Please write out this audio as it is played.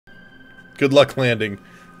Good luck landing.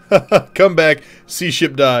 Come back, see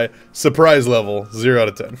ship die. Surprise level, 0 out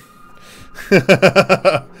of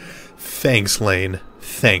 10. Thanks, Lane.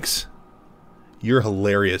 Thanks. You're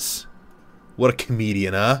hilarious. What a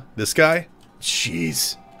comedian, huh? This guy?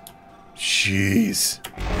 Jeez. Jeez.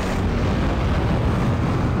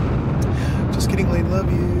 Just kidding, Lane.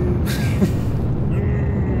 Love you.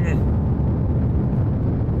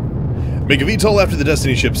 Make a VTOL after the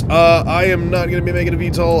Destiny ships. I am not going to be making a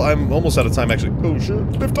VTOL. I'm almost out of time, actually. Oh, shit.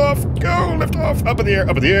 Lift off. Go. Lift off. Up in the air.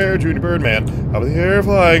 Up in the air. Junior Birdman. Up in the air.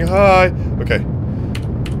 Flying high. Okay.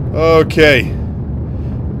 Okay.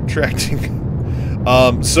 Retracting.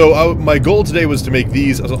 So my goal today was to make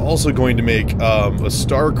these. I was also going to make a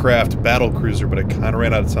StarCraft battle cruiser, but I kind of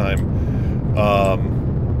ran out of time.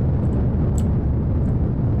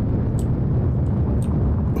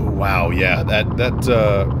 Wow, yeah,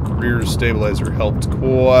 that rear stabilizer helped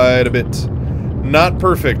quite a bit. Not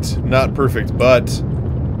perfect, but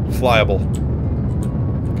flyable.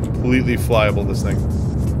 Completely flyable, this thing.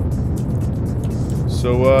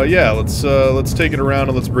 So yeah, let's take it around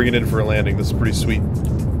and let's bring it in for a landing. This is pretty sweet.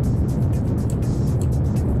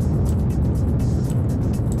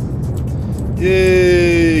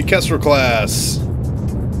 Yay, Kestral class.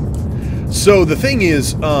 So the thing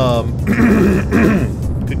is,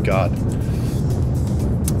 good God.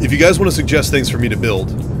 If you guys want to suggest things for me to build,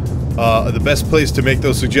 the best place to make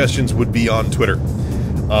those suggestions would be on Twitter.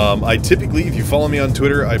 I typically, if you follow me on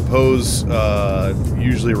Twitter, I pose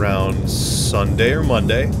usually around Sunday or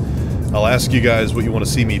Monday. I'll ask you guys what you want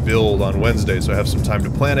to see me build on Wednesday, so I have some time to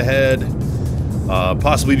plan ahead.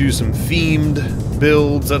 Possibly do some themed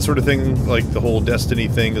builds, that sort of thing. Like the whole Destiny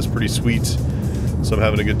thing is pretty sweet, so I'm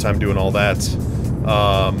having a good time doing all that.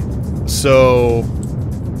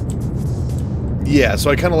 Yeah, so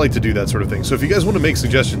I kind of like to do that sort of thing. So if you guys want to make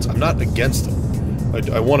suggestions, I'm not against them.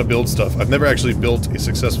 I want to build stuff. I've never actually built a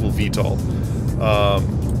successful VTOL.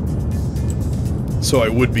 So I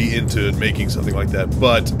would be into making something like that.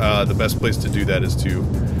 But the best place to do that is to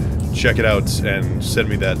check it out and send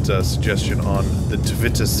me that suggestion on the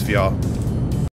Twitter sphere.